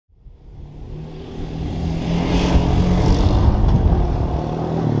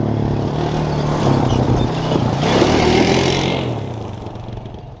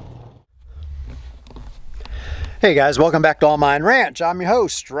Hey guys, welcome back to AllMine Ranch. I'm your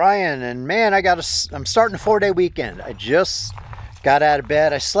host, Ryan, and man, I'm starting a 4-day weekend. I just got out of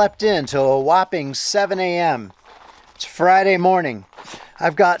bed. I slept in till a whopping 7 a.m. It's Friday morning.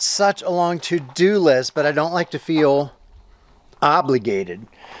 I've got such a long to-do list, but I don't like to feel obligated.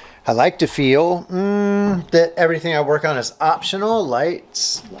 I like to feel that everything I work on is optional.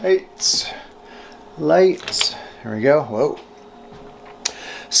 Lights. Here we go. Whoa.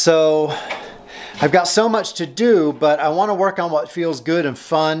 So I've got so much to do, but I want to work on what feels good and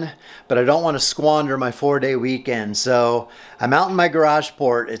fun, but I don't want to squander my 4-day weekend. So I'm out in my garage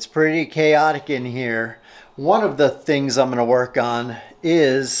port. It's pretty chaotic in here. One of the things I'm going to work on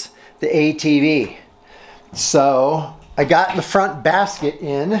is the ATV. So I got the front basket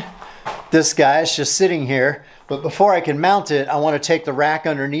in. This guy is just sitting here, but before I can mount it, I want to take the rack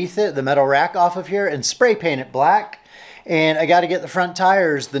underneath it, the metal rack off of here, and spray paint it black. And I got to get the front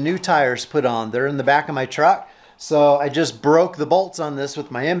tires, the new tires put on. They're in the back of my truck. So I just broke the bolts on this with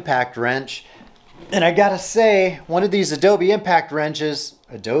my impact wrench. And I got to say, one of these Ryobi impact wrenches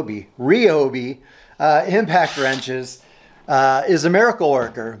is a miracle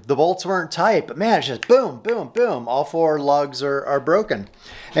worker. The bolts weren't tight, but man, it's just boom, boom, boom. All 4 lugs are broken.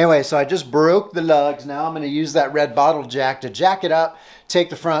 Anyway, so I just broke the lugs. Now I'm going to use that red bottle jack to jack it up, take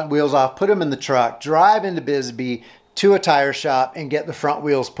the front wheels off, put them in the truck, drive into Bisbee, to a tire shop and get the front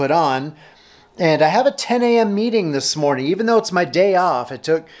wheels put on. And I have a 10 a.m. meeting this morning, even though it's my day off. It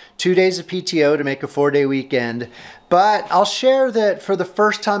took 2 days of PTO to make a 4-day weekend. But I'll share that for the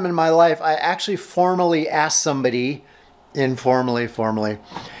first time in my life, I actually formally asked somebody, formally,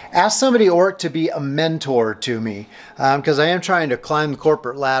 asked somebody at work to be a mentor to me. Because I am trying to climb the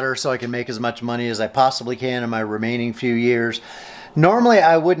corporate ladder so I can make as much money as I possibly can in my remaining few years. Normally,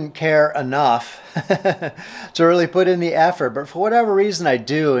 I wouldn't care enough to really put in the effort, but for whatever reason I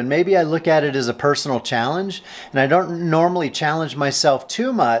do, and maybe I look at it as a personal challenge, and I don't normally challenge myself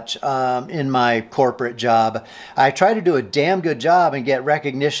too much in my corporate job. I try to do a damn good job and get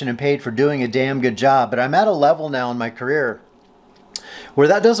recognition and paid for doing a damn good job, but I'm at a level now in my career where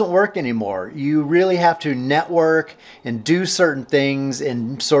that doesn't work anymore. You really have to network and do certain things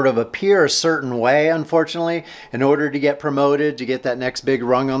and sort of appear a certain way, unfortunately, in order to get promoted, to get that next big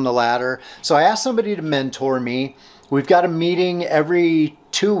rung on the ladder. So I asked somebody to mentor me. We've got a meeting every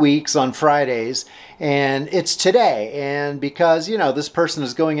 2 weeks on Fridays, and it's today. And because, you know, this person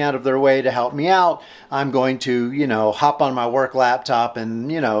is going out of their way to help me out, I'm going to, you know, hop on my work laptop and,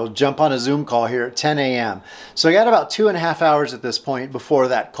 you know, jump on a Zoom call here at 10 a.m. So I got about 2.5 hours at this point before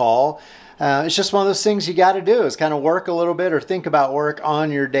that call. It's just one of those things you got to do is kind of work a little bit or think about work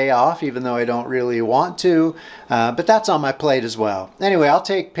on your day off, even though I don't really want to, but that's on my plate as well. Anyway, I'll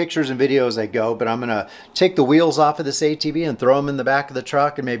take pictures and videos as I go, but I'm going to take the wheels off of this ATV and throw them in the back of the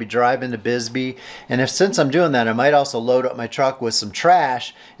truck and maybe drive into Bisbee. And since I'm doing that, I might also load up my truck with some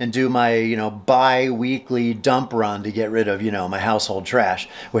trash and do my, you know, bi-weekly dump run to get rid of, you know, my household trash,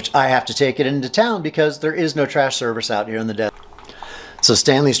 which I have to take it into town because there is no trash service out here in the desert. So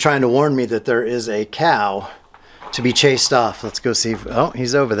Stanley's trying to warn me that there is a cow to be chased off. Let's go see. Oh,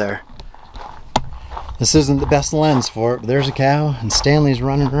 he's over there. This isn't the best lens for it, but there's a cow and Stanley's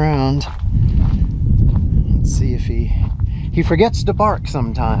running around. Let's see if he forgets to bark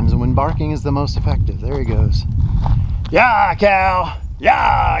sometimes, and when barking is the most effective. There he goes. Yeah, cow.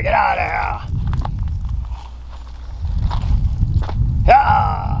 Yeah, get out of here.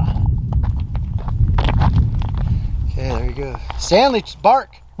 Yeah. Okay, there you go. Stanley, just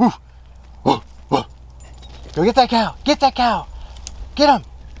bark. Woo. Woo. Woo. Go get that cow. Get that cow. Get him.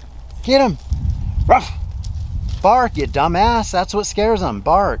 Get him. Ruff. Bark, you dumbass. That's what scares him.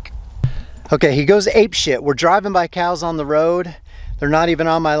 Bark. Okay, he goes ape shit. We're driving by cows on the road. They're not even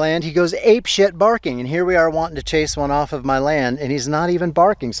on my land. He goes ape shit barking. And here we are wanting to chase one off of my land, and he's not even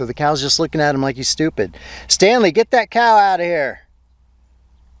barking. So the cow's just looking at him like he's stupid. Stanley, get that cow out of here.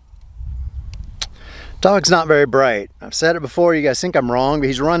 Dog's not very bright. I've said it before, you guys think I'm wrong, but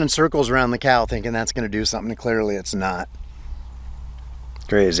he's running circles around the cow thinking that's going to do something, and clearly it's not.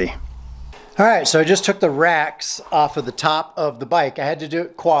 Crazy. All right, so I just took the racks off of the top of the bike. I had to do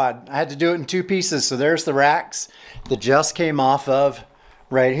it quad. I had to do it in 2 pieces, so there's the racks that just came off of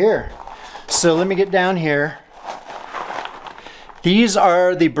right here. So let me get down here. These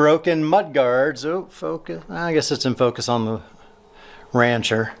are the broken mud guards. Oh, focus. I guess it's in focus on the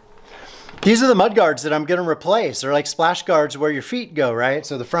Rancher. These are the mud guards that I'm going to replace. They're like splash guards where your feet go, right?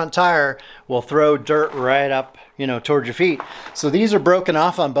 So the front tire will throw dirt right up, you know, towards your feet. So these are broken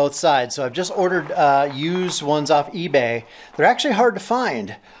off on both sides. So I've just ordered used ones off eBay. They're actually hard to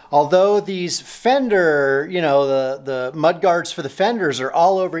find. Although these fender, you know, the mud guards for the fenders are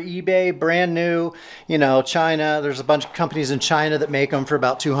all over eBay, brand new, you know, China. There's a bunch of companies in China that make them for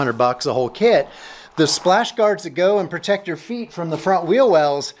about 200 bucks a whole kit. The splash guards that go and protect your feet from the front wheel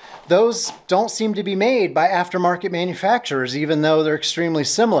wells, those don't seem to be made by aftermarket manufacturers, even though they're extremely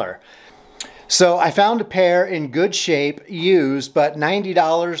similar. So I found a pair in good shape, used, but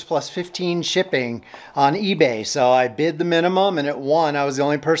 $90 plus $15 shipping on eBay. So I bid the minimum and it won. I was the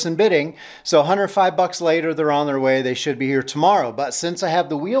only person bidding. So 105 bucks later, they're on their way. They should be here tomorrow. But since I have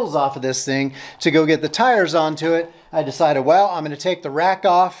the wheels off of this thing to go get the tires onto it, I decided, well, I'm going to take the rack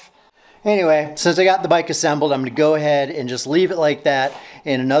off. Anyway, since I got the bike assembled, I'm going to go ahead and just leave it like that.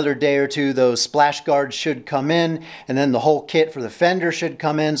 In another day or two, those splash guards should come in, and then the whole kit for the fender should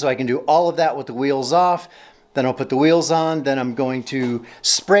come in, so I can do all of that with the wheels off. Then I'll put the wheels on. Then I'm going to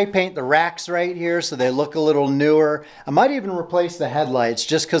spray paint the racks right here so they look a little newer. I might even replace the headlights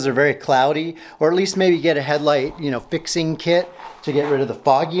just because they're very cloudy, or at least maybe get a headlight, you know, fixing kit to get rid of the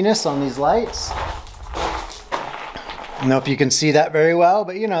fogginess on these lights. I don't know if you can see that very well,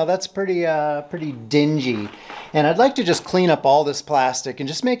 but you know, that's pretty dingy. And I'd like to just clean up all this plastic and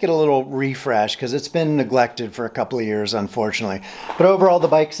just make it a little refresh because it's been neglected for a couple of years, unfortunately. But overall, the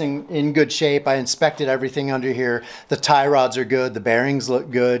bike's in good shape. I inspected everything under here. The tie rods are good. The bearings look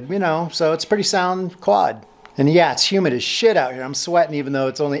good, you know, so it's a pretty sound quad. And yeah, it's humid as shit out here. I'm sweating even though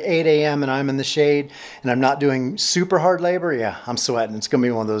it's only 8 a.m. and I'm in the shade and I'm not doing super hard labor. Yeah, I'm sweating. It's going to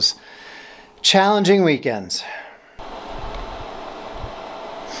be one of those challenging weekends.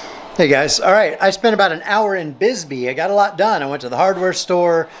 Hey guys, all right, I spent about an hour in Bisbee. I got a lot done. I went to the hardware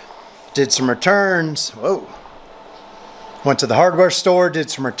store, did some returns. Whoa. Went to the hardware store, did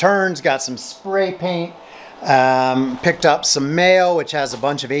some returns, got some spray paint, picked up some mail, which has a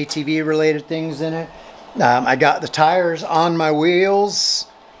bunch of ATV related things in it. I got the tires on my wheels.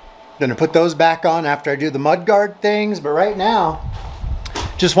 Gonna put those back on after I do the mudguard things, but right now,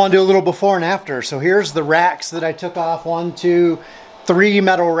 just want to do a little before and after. So here's the racks that I took off, 1, 2, 3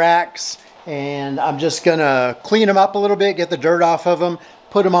 metal racks, and I'm just gonna clean them up a little bit, get the dirt off of them,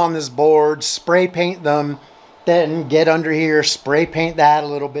 put them on this board, spray paint them, then get under here, spray paint that a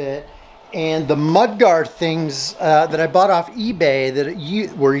little bit. And the mudguard things that I bought off eBay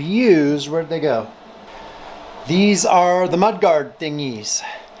that were used, where'd they go? These are the mudguard thingies.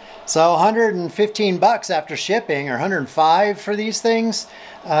 So 115 bucks after shipping, or 105 for these things.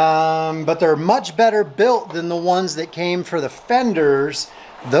 But they're much better built than the ones that came for the fenders.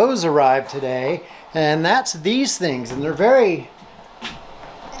 Those arrived today, and that's these things, and they're very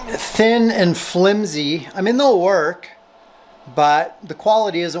thin and flimsy. I mean, they'll work, but the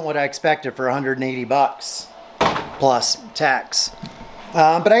quality isn't what I expected for 180 bucks plus tax.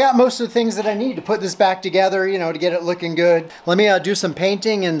 But I got most of the things that I need to put this back together, you know, to get it looking good. Let me do some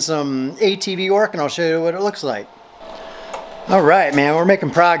painting and some ATV work, and I'll show you what it looks like. All right, man, we're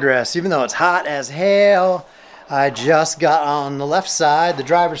making progress. Even though it's hot as hell, I just got on the left side, the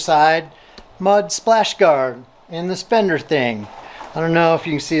driver's side, mud splash guard and this fender thing. I don't know if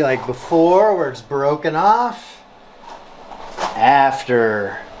you can see like before where it's broken off.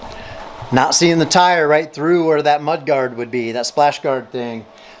 After. Not seeing the tire right through where that mud guard would be, that splash guard thing.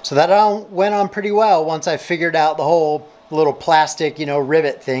 So that went on pretty well once I figured out the whole little plastic, you know,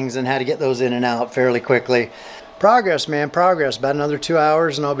 rivet things and how to get those in and out fairly quickly. Progress, man, progress. About another 2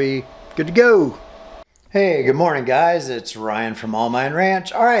 hours and I'll be good to go. Hey, good morning, guys. It's Ryan from AllMine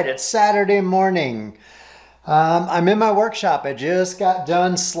Ranch. All right, it's Saturday morning. I'm in my workshop. I just got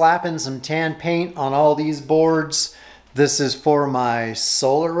done slapping some tan paint on all these boards. This is for my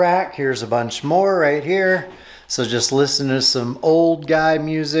solar rack. Here's a bunch more right here. So just listening to some old guy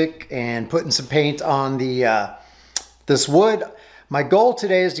music and putting some paint on the this wood. My goal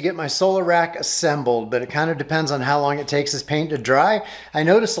today is to get my solar rack assembled, but it kind of depends on how long it takes this paint to dry. I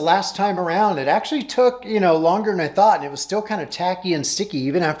noticed the last time around, it actually took, you know, longer than I thought, and it was still kind of tacky and sticky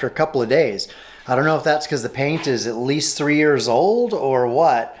even after a couple of days. I don't know if that's because the paint is at least 3 years old or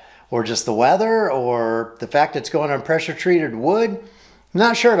what. Or just the weather, or the fact it's going on pressure treated wood. I'm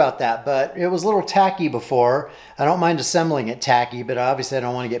not sure about that, but it was a little tacky before. I don't mind assembling it tacky, but obviously I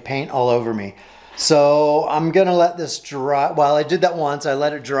don't want to get paint all over me. So I'm gonna let this dry. Well, I did that once. I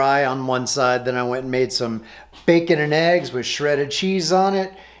let it dry on one side, then I went and made some bacon and eggs with shredded cheese on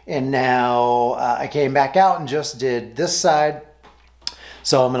it. And now I came back out and just did this side.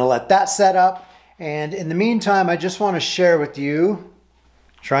 So I'm gonna let that set up. And in the meantime, I just want to share with you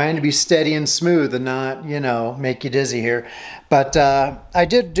Trying to be steady and smooth and not, you know, make you dizzy here. But I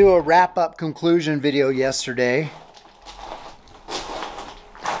did do a wrap-up conclusion video yesterday.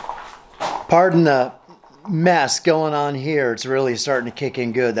 Pardon the mess going on here. It's really starting to kick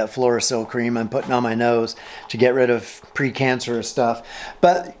in good, that Fluorosil cream I'm putting on my nose to get rid of precancerous stuff.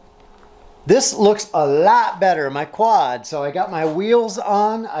 But this looks a lot better, my quad. So I got my wheels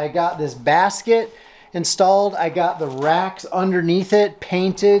on, I got this basket installed, I got the racks underneath it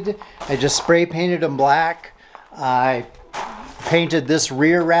painted. I just spray painted them black. I painted this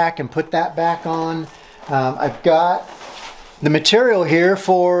rear rack and put that back on. I've got the material here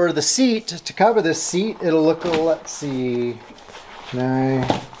for the seat to cover this seat. It'll look, let's see, you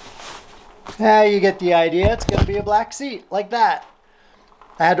get the idea. It's going to be a black seat like that.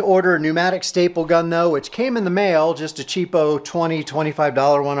 I had to order a pneumatic staple gun though, which came in the mail, just a cheapo $20,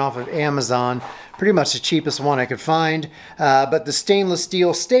 $25 one off of Amazon. Pretty much the cheapest one I could find. But the stainless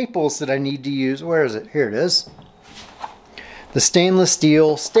steel staples that I need to use, where is it? Here it is. The stainless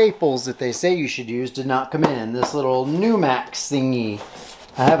steel staples that they say you should use did not come in. This little Numax thingy.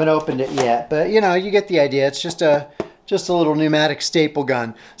 I haven't opened it yet, but you know, you get the idea. It's just a little pneumatic staple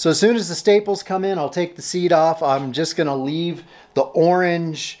gun. So as soon as the staples come in, I'll take the seat off. I'm just gonna leave the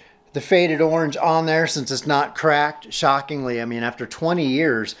orange, the faded orange on there since it's not cracked. Shockingly, I mean, after 20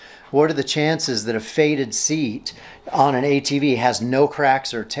 years, what are the chances that a faded seat on an ATV has no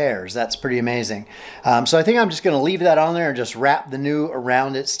cracks or tears? That's pretty amazing. So I think I'm just gonna leave that on there and just wrap the new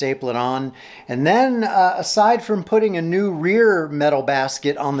around it, staple it on. And then aside from putting a new rear metal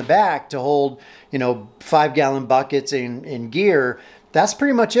basket on the back to hold, you know, 5-gallon buckets in gear, that's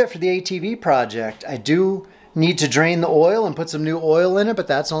pretty much it for the ATV project. I do need to drain the oil and put some new oil in it, but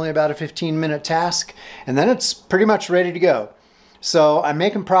that's only about a 15-minute task. And then it's pretty much ready to go. So I'm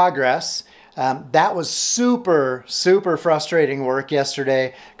making progress. That was super, super frustrating work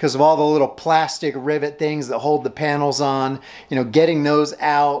yesterday because of all the little plastic rivet things that hold the panels on, you know, getting those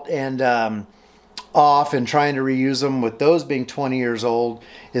out and off and trying to reuse them with those being 20 years old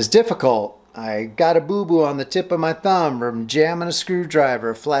is difficult. I got a boo-boo on the tip of my thumb from jamming a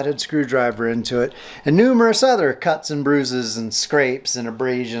screwdriver, a flathead screwdriver into it, and numerous other cuts and bruises and scrapes and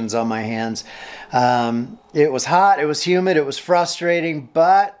abrasions on my hands. It was hot, it was humid, it was frustrating,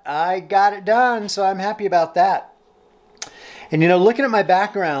 but I got it done, so I'm happy about that. And you know, looking at my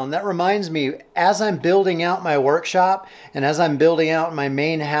background, that reminds me, as I'm building out my workshop and as I'm building out my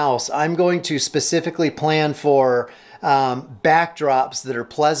main house, I'm going to specifically plan for backdrops that are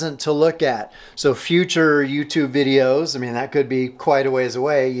pleasant to look at. So future YouTube videos, I mean, that could be quite a ways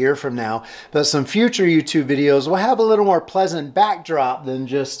away, a year from now, but some future YouTube videos will have a little more pleasant backdrop than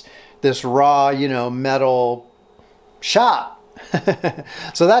just this raw, you know, metal shop.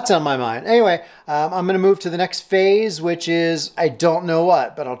 So that's on my mind. Anyway, I'm going to move to the next phase, which is, I don't know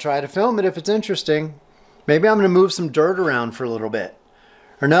what, but I'll try to film it if it's interesting. Maybe I'm going to move some dirt around for a little bit.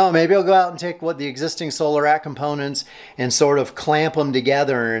 Or no, maybe I'll go out and take what the existing solar rack components and sort of clamp them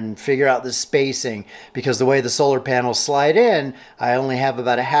together and figure out the spacing. Because the way the solar panels slide in, I only have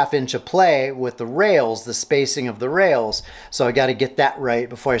about a 1/2 inch of play with the rails, the spacing of the rails. So I got to get that right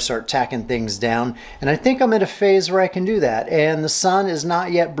before I start tacking things down. And I think I'm in a phase where I can do that. And the sun is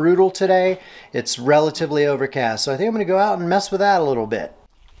not yet brutal today. It's relatively overcast. So I think I'm going to go out and mess with that a little bit.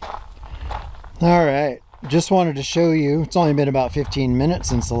 All right. Just wanted to show you, it's only been about 15 minutes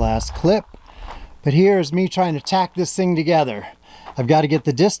since the last clip, but here's me trying to tack this thing together. I've got to get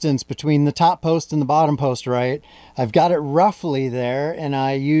the distance between the top post and the bottom post right. I've got it roughly there, and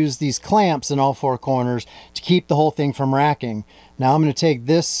I use these clamps in all 4 corners to keep the whole thing from racking. Now I'm going to take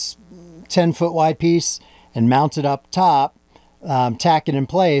this 10-foot wide piece and mount it up top, tack it in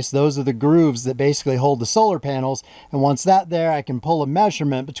place. Those are the grooves that basically hold the solar panels, and once that's there, I can pull a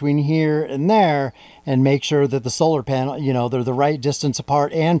measurement between here and there and make sure that the solar panel, you know, they're the right distance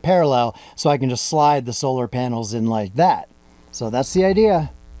apart and parallel, so I can just slide the solar panels in like that. So that's the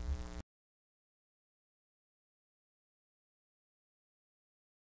idea.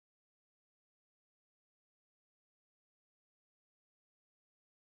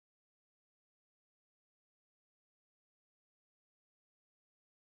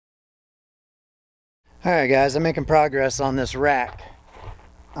 Alright guys, I'm making progress on this rack.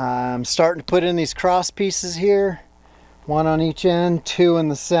 I'm starting to put in these cross pieces here. 1 on each end, 2 in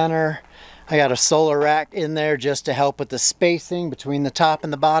the center. I got a solar rack in there just to help with the spacing between the top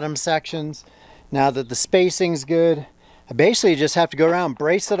and the bottom sections. Now that the spacing's good, I basically just have to go around,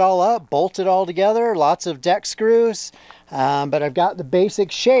 brace it all up, bolt it all together, lots of deck screws. But I've got the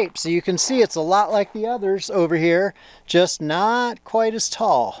basic shape, so you can see it's a lot like the others over here, just not quite as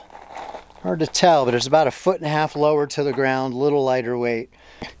tall. Hard to tell, but it's about 1.5 feet lower to the ground, a little lighter weight.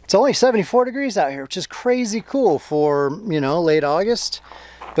 It's only 74 degrees out here, which is crazy cool for, you know, late August.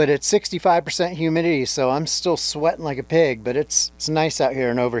 But it's 65% humidity, so I'm still sweating like a pig, but it's nice out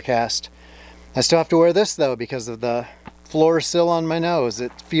here and overcast. I still have to wear this though because of the fluorosil on my nose.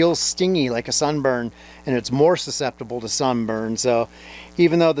 It feels stingy like a sunburn, and it's more susceptible to sunburn. So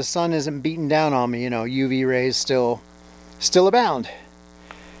even though the sun isn't beating down on me, you know, UV rays still abound.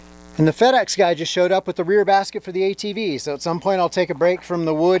 And the FedEx guy just showed up with the rear basket for the ATV. So at some point I'll take a break from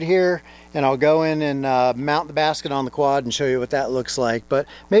the wood here and I'll go in and mount the basket on the quad and show you what that looks like. But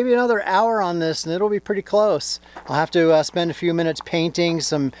maybe another hour on this and it'll be pretty close. I'll have to spend a few minutes painting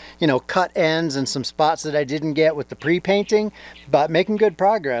some, you know, cut ends and some spots that I didn't get with the pre-painting, but making good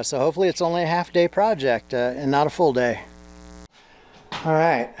progress. So hopefully it's only a half-day project and not a full day. All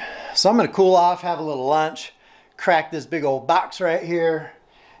right, so I'm gonna cool off, have a little lunch, crack this big old box right here,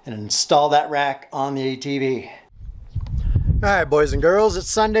 and install that rack on the ATV. All right, boys and girls, it's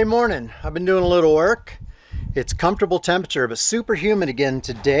Sunday morning. I've been doing a little work. It's comfortable temperature, but super humid again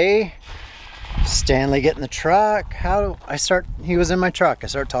today. Stanley getting the truck. He was in my truck. I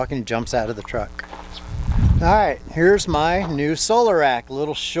start talking, he jumps out of the truck. All right, here's my new solar rack. A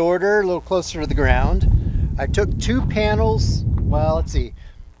little shorter, a little closer to the ground. I took 2 panels, well, let's see.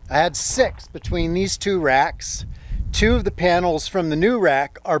 I had 6 between these 2 racks. 2 of the panels from the new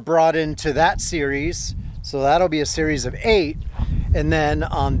rack are brought into that series, so that'll be a series of 8. And then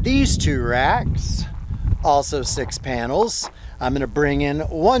on these 2 racks, also 6 panels, I'm going to bring in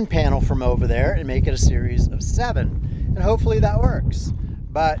 1 panel from over there and make it a series of 7. And hopefully that works.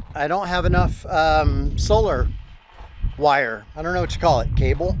 But I don't have enough solar wire. I don't know what you call it,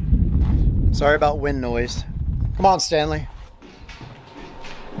 cable? Sorry about wind noise. Come on, Stanley.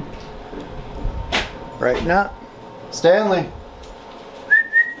 Brighten up. Stanley.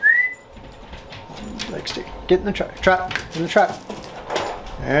 Get in the truck. In the truck.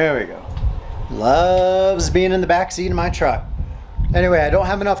 There we go. Loves being in the back seat of my truck. Anyway, I don't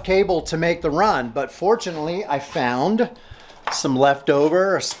have enough cable to make the run, but fortunately I found some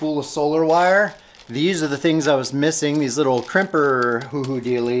leftover, a spool of solar wire. These are the things I was missing, these little crimper hoo-hoo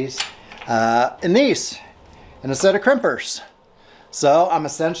dealies, and these, and a set of crimpers. So I'm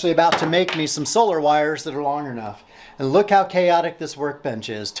essentially about to make me some solar wires that are long enough. And look how chaotic this workbench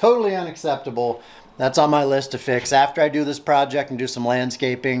is. Totally unacceptable. That's on my list to fix after I do this project and do some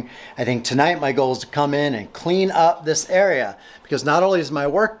landscaping. I think tonight my goal is to come in and clean up this area, because not only is my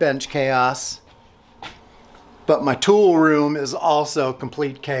workbench chaos, but my tool room is also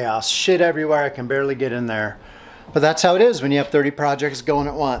complete chaos. Shit everywhere, I can barely get in there. But that's how it is when you have 30 projects going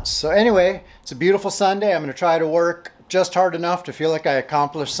at once. So anyway, it's a beautiful Sunday. I'm gonna try to work just hard enough to feel like I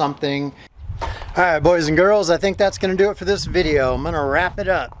accomplished something. All right, boys and girls, I think that's gonna do it for this video. I'm gonna wrap it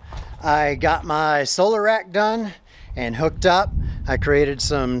up. I got my solar rack done and hooked up. I created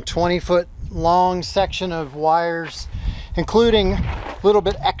some 20-foot long section of wires, including a little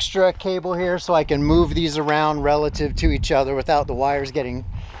bit extra cable here so I can move these around relative to each other without the wires getting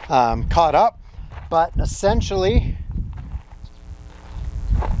caught up. But essentially,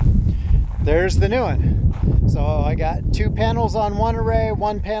 there's the new one. So I got 2 panels on one array,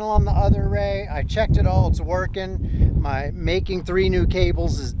 1 panel on the other array. I checked it all, it's working. My making 3 new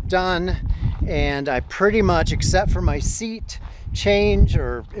cables is done. And I pretty much, except for my seat change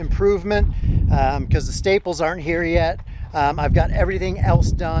or improvement, because the staples aren't here yet, I've got everything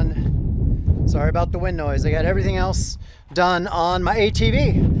else done. Sorry about the wind noise. I got everything else done on my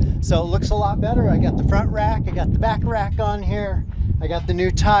ATV. So it looks a lot better. I got the front rack, I got the back rack on here. I got the new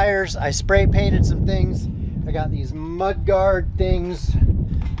tires. I spray painted some things. I got these mud guard things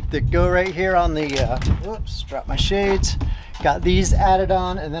that go right here on the, whoops, drop my shades. Got these added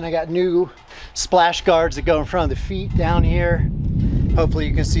on, and then I got new splash guards that go in front of the feet down here. Hopefully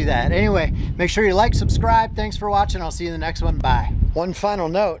you can see that. Anyway, make sure you like, subscribe. Thanks for watching. I'll see you in the next one. Bye. One final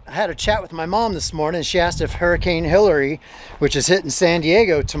note. I had a chat with my mom this morning. She asked if Hurricane Hillary, which is hitting San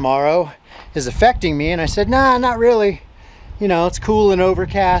Diego tomorrow, is affecting me. And I said, nah, not really. You know, it's cool and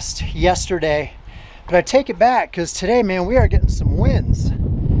overcast yesterday. But I take it back, because today, man, we are getting some winds.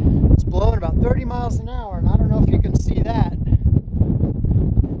 It's blowing about 30 miles an hour, and I don't know if you can see that.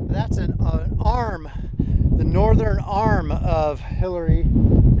 That's an arm, the northern arm of Hillary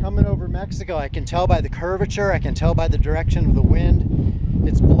coming over Mexico. I can tell by the curvature, I can tell by the direction of the wind.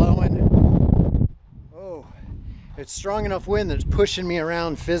 It's blowing. Oh, it's strong enough wind that it's pushing me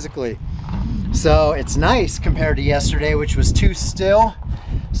around physically. So it's nice compared to yesterday, which was too still.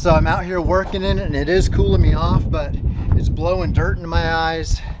 So I'm out here working in it, and it is cooling me off, but it's blowing dirt into my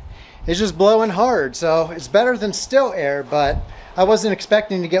eyes. It's just blowing hard. So it's better than still air, but I wasn't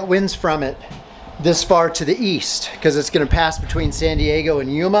expecting to get winds from it this far to the east, because it's going to pass between San Diego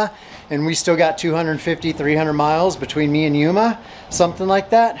and Yuma, and we still got 250, 300 miles between me and Yuma, something like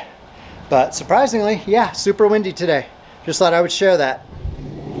that. But surprisingly, yeah, super windy today. Just thought I would share that.